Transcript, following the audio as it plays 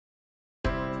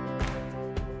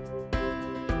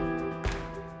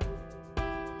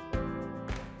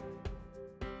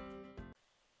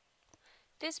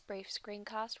This brief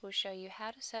screencast will show you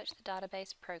how to search the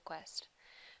database Proquest.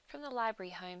 From the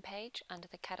library homepage, under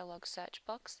the Catalogue search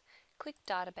box, click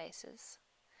Databases.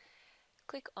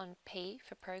 Click on P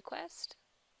for Proquest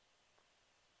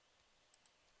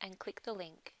and click the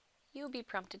link. You will be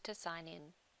prompted to sign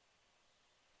in.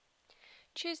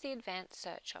 Choose the Advanced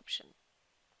Search option.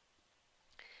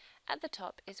 At the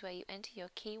top is where you enter your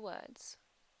keywords.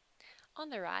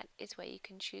 On the right is where you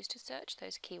can choose to search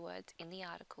those keywords in the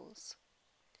articles.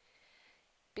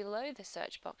 Below the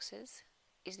search boxes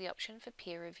is the option for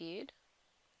peer-reviewed,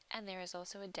 and there is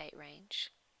also a date range.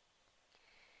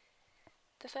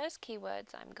 The first keywords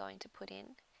I'm going to put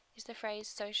in is the phrase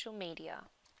social media.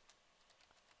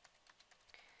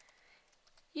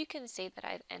 You can see that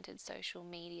I've entered social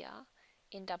media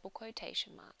in double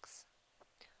quotation marks.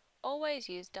 Always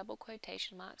use double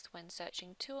quotation marks when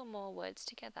searching two or more words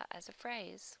together as a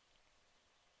phrase.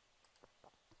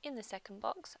 In the second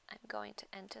box, I'm going to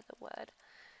enter the word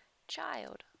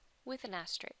child with an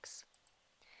asterisk.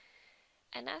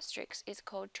 An asterisk is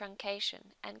called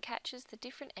truncation and catches the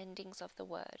different endings of the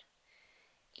word.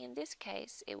 In this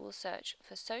case, it will search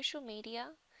for social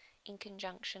media in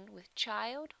conjunction with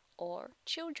child or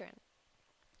children.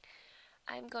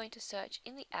 I am going to search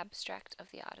in the abstract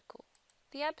of the article.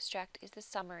 The abstract is the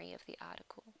summary of the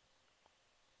article.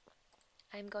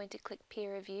 I am going to click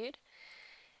peer reviewed,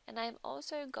 and I am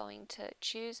also going to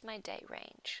choose my date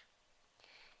range.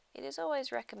 It is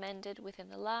always recommended within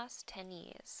the last 10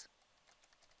 years.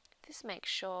 This makes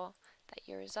sure that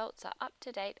your results are up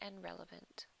to date and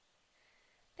relevant.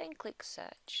 Then click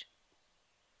Search.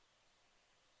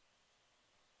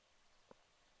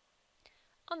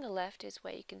 On the left is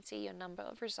where you can see your number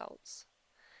of results.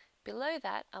 Below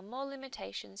that are more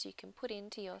limitations you can put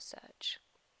into your search.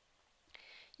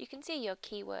 You can see your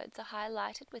keywords are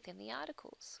highlighted within the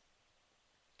articles.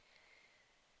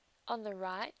 On the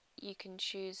right, you can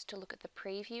choose to look at the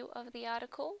preview of the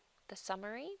article, the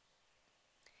summary.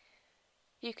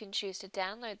 You can choose to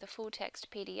download the full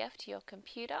text PDF to your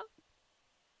computer.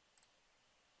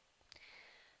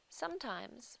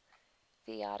 Sometimes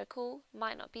the article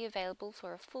might not be available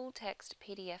for a full text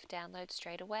PDF download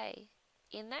straight away.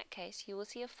 In that case, you will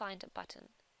see a Find It button.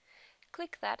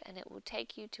 Click that and it will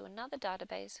take you to another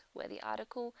database where the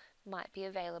article might be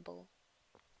available.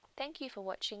 Thank you for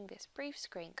watching this brief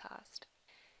screencast.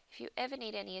 If you ever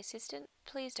need any assistance,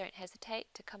 please don't hesitate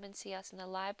to come and see us in the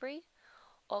library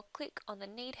or click on the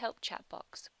Need Help chat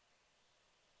box.